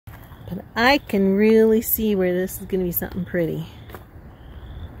But I can really see where this is going to be something pretty.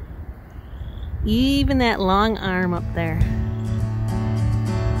 Even that long arm up there.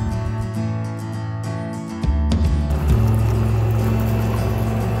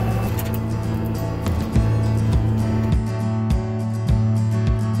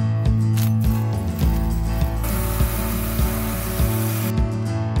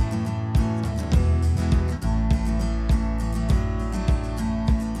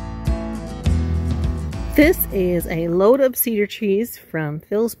 This is a load of cedar trees from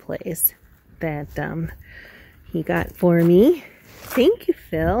Phil's place that he got for me. Thank you,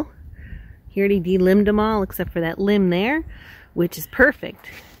 Phil. He already de-limbed them all except for that limb there, which is perfect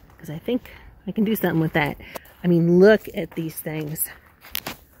because I think I can do something with that. I mean, look at these things.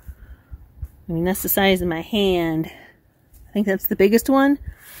 I mean, that's the size of my hand. I think that's the biggest one,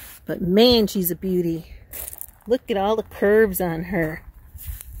 but man, she's a beauty. Look at all the curves on her.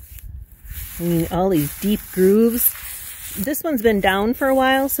 I mean, all these deep grooves. This one's been down for a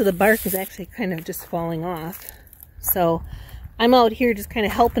while, so the bark is actually kind of just falling off. So I'm out here just kind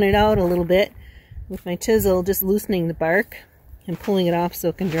of helping it out a little bit with my chisel, just loosening the bark and pulling it off so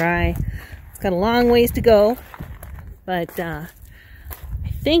it can dry. It's got a long ways to go, but I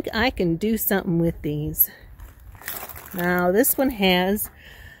think I can do something with these. Now this one has,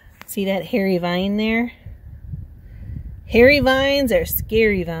 see that hairy vine there? Hairy vines are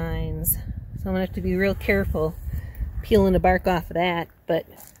scary vines. So I'm going to have to be real careful peeling the bark off of that. But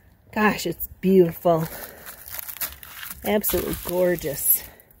gosh, it's beautiful. Absolutely gorgeous.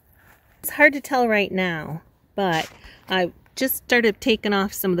 It's hard to tell right now, but I just started taking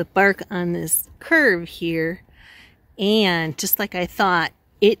off some of the bark on this curve here. And just like I thought,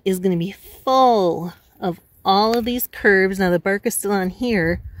 it is going to be full of all of these curves. Now the bark is still on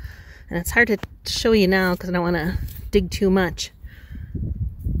here. And it's hard to show you now because I don't want to dig too much.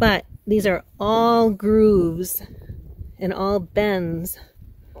 But these are all grooves and all bends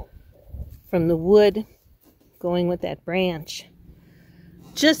from the wood going with that branch.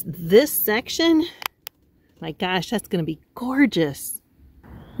 Just this section, my gosh, that's going to be gorgeous.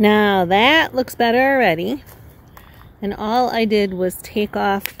 Now that looks better already. And all I did was take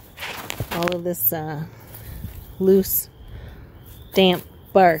off all of this loose, damp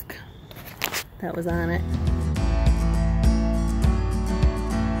bark that was on it.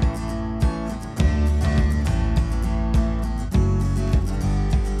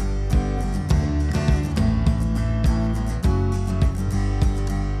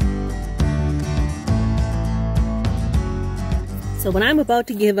 So when I'm about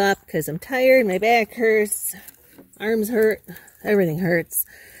to give up because I'm tired, my back hurts, arms hurt, everything hurts,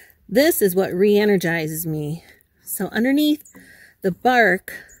 this is what re-energizes me. So underneath the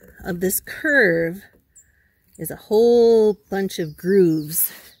bark of this curve is a whole bunch of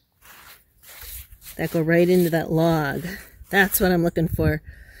grooves that go right into that log. That's what I'm looking for.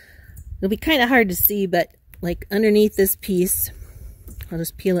 It'll be kind of hard to see, but like underneath this piece, I'll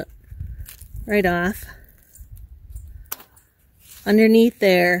just peel it right off. Underneath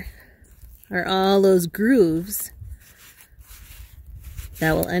there are all those grooves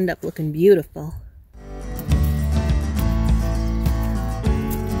that will end up looking beautiful.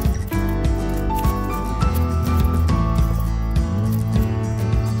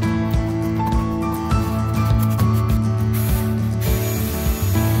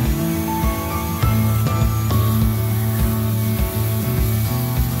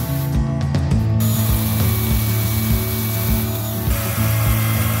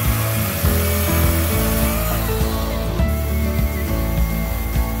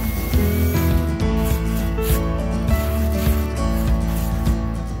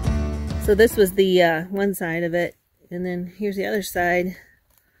 So this was the one side of it, and then here's the other side.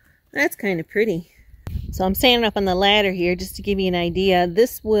 That's kind of pretty. So I'm standing up on the ladder here just to give you an idea.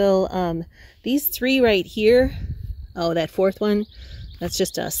 This will, these three right here, oh, that fourth one, that's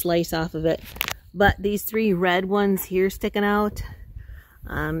just a slice off of it. But these three red ones here sticking out,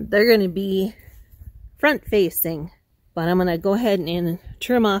 they're going to be front facing. But I'm going to go ahead and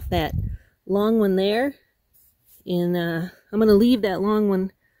trim off that long one there. And I'm going to leave that long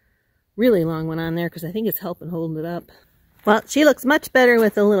one, really long one on there because I think it's helping hold it up. Well, she looks much better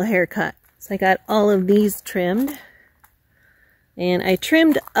with a little haircut. So I got all of these trimmed. And I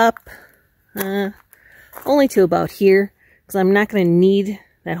trimmed up only to about here because I'm not going to need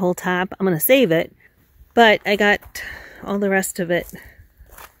that whole top. I'm going to save it. But I got all the rest of it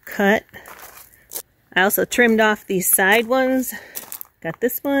cut. I also trimmed off these side ones. Got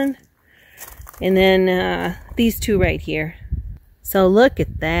this one. And then these two right here. So look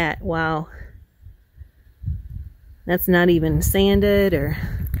at that. Wow. That's not even sanded or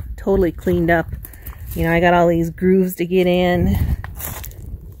totally cleaned up. You know, I got all these grooves to get in,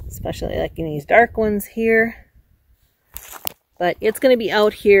 especially like in these dark ones here. But it's going to be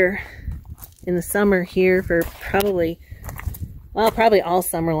out here in the summer here for probably all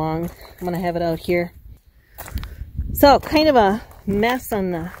summer long. I'm going to have it out here. So kind of a mess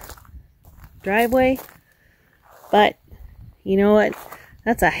on the driveway, but you know what?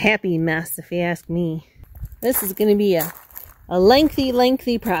 That's a happy mess if you ask me. This is going to be a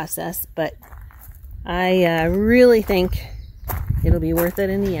lengthy process, but I really think it'll be worth it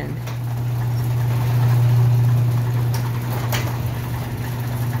in the end.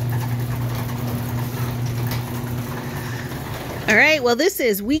 All right, well, this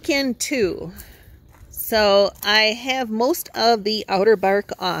is weekend 2. So I have most of the outer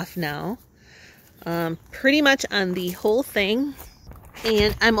bark off now, pretty much on the whole thing.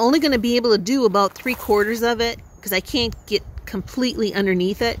 And I'm only going to be able to do about 3/4 of it because I can't get completely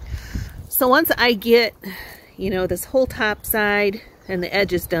underneath it. So once I get, you know, this whole top side and the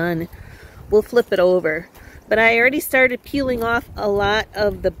edges done, we'll flip it over. But I already started peeling off a lot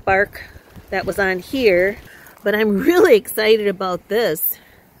of the bark that was on here. But I'm really excited about this.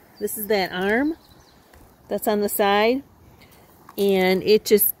 This is that arm that's on the side. And it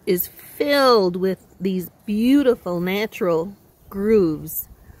just is filled with these beautiful natural grooves.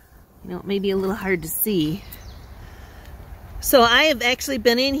 You know, it may be a little hard to see. So I have actually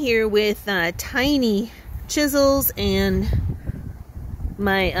been in here with tiny chisels and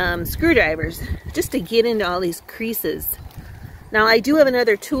my screwdrivers just to get into all these creases. Now I do have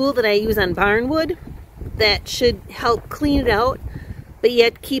another tool that I use on barnwood that should help clean it out, but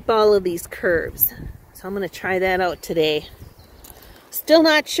yet keep all of these curves. So I'm going to try that out today. Still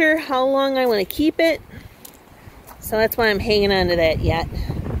not sure how long I want to keep it, so that's why I'm hanging on to that yet.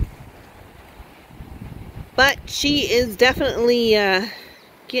 But she is definitely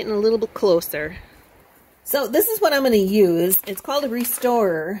getting a little bit closer. So this is what I'm going to use. It's called a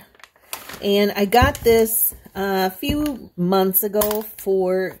restorer, and I got this a few months ago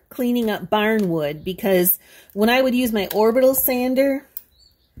for cleaning up barnwood, because when I would use my orbital sander,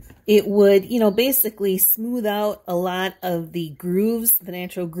 it would, you know, basically smooth out a lot of the grooves, the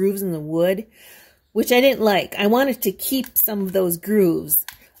natural grooves in the wood, which I didn't like. I wanted to keep some of those grooves,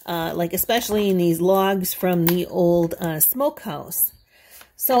 like especially in these logs from the old smokehouse.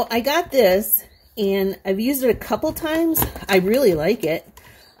 So I got this, and I've used it a couple times. I really like it.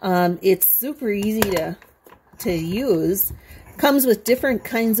 It's super easy to use. Comes with different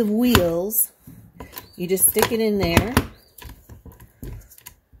kinds of wheels. You just stick it in there.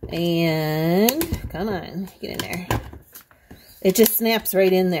 And come on, get in there. It just snaps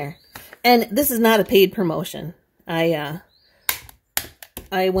right in there. And this is not a paid promotion. I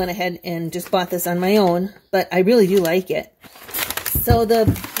went ahead and just bought this on my own, but I really do like it. So the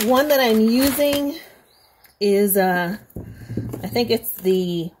one that I'm using is I think it's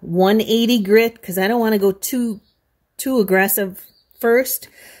the 180 grit, because I don't want to go too aggressive first,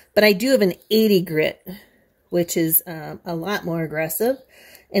 but I do have an 80 grit, which is a lot more aggressive,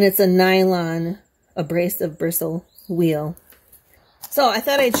 and it's a nylon abrasive bristle wheel. So I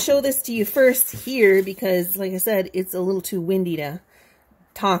thought I'd show this to you first here, because like I said, it's a little too windy to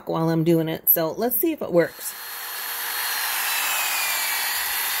talk while I'm doing it. So let's see if it works.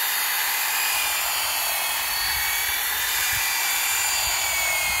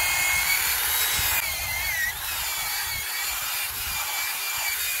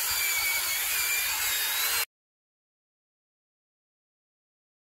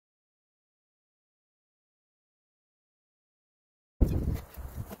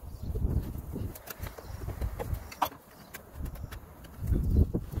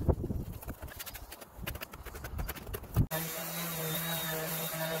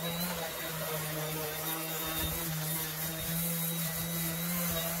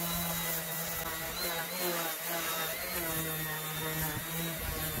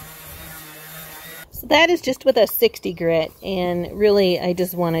 So that is just with a 60 grit, and really I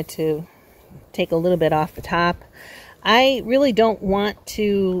just wanted to take a little bit off the top. I really don't want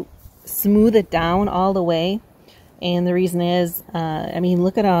to smooth it down all the way, and the reason is, I mean,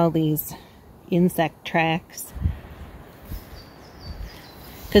 look at all these insect tracks,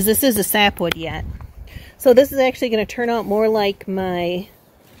 because this is a sapwood yet. So this is actually going to turn out more like my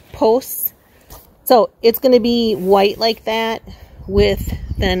posts. So it's going to be white like that with,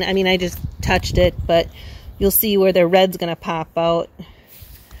 then, I mean, I just touched it, but you'll see where the red's going to pop out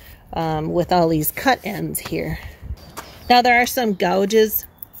with all these cut ends here. Now there are some gouges,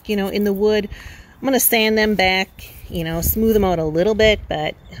 you know, in the wood. I'm going to sand them back, you know, smooth them out a little bit,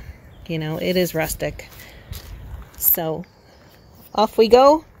 but, you know, it is rustic. So off we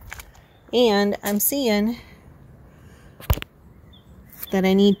go. And I'm seeing that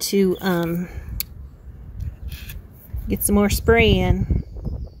I need to get some more spray in.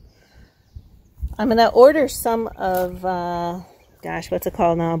 I'm gonna order some of gosh, what's it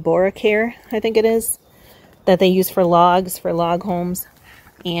called now? Boracare, I think it is, that they use for logs, for log homes.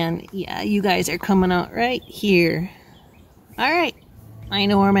 And yeah, you guys are coming out right here. All right, I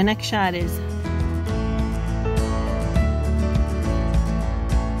know where my next shot is.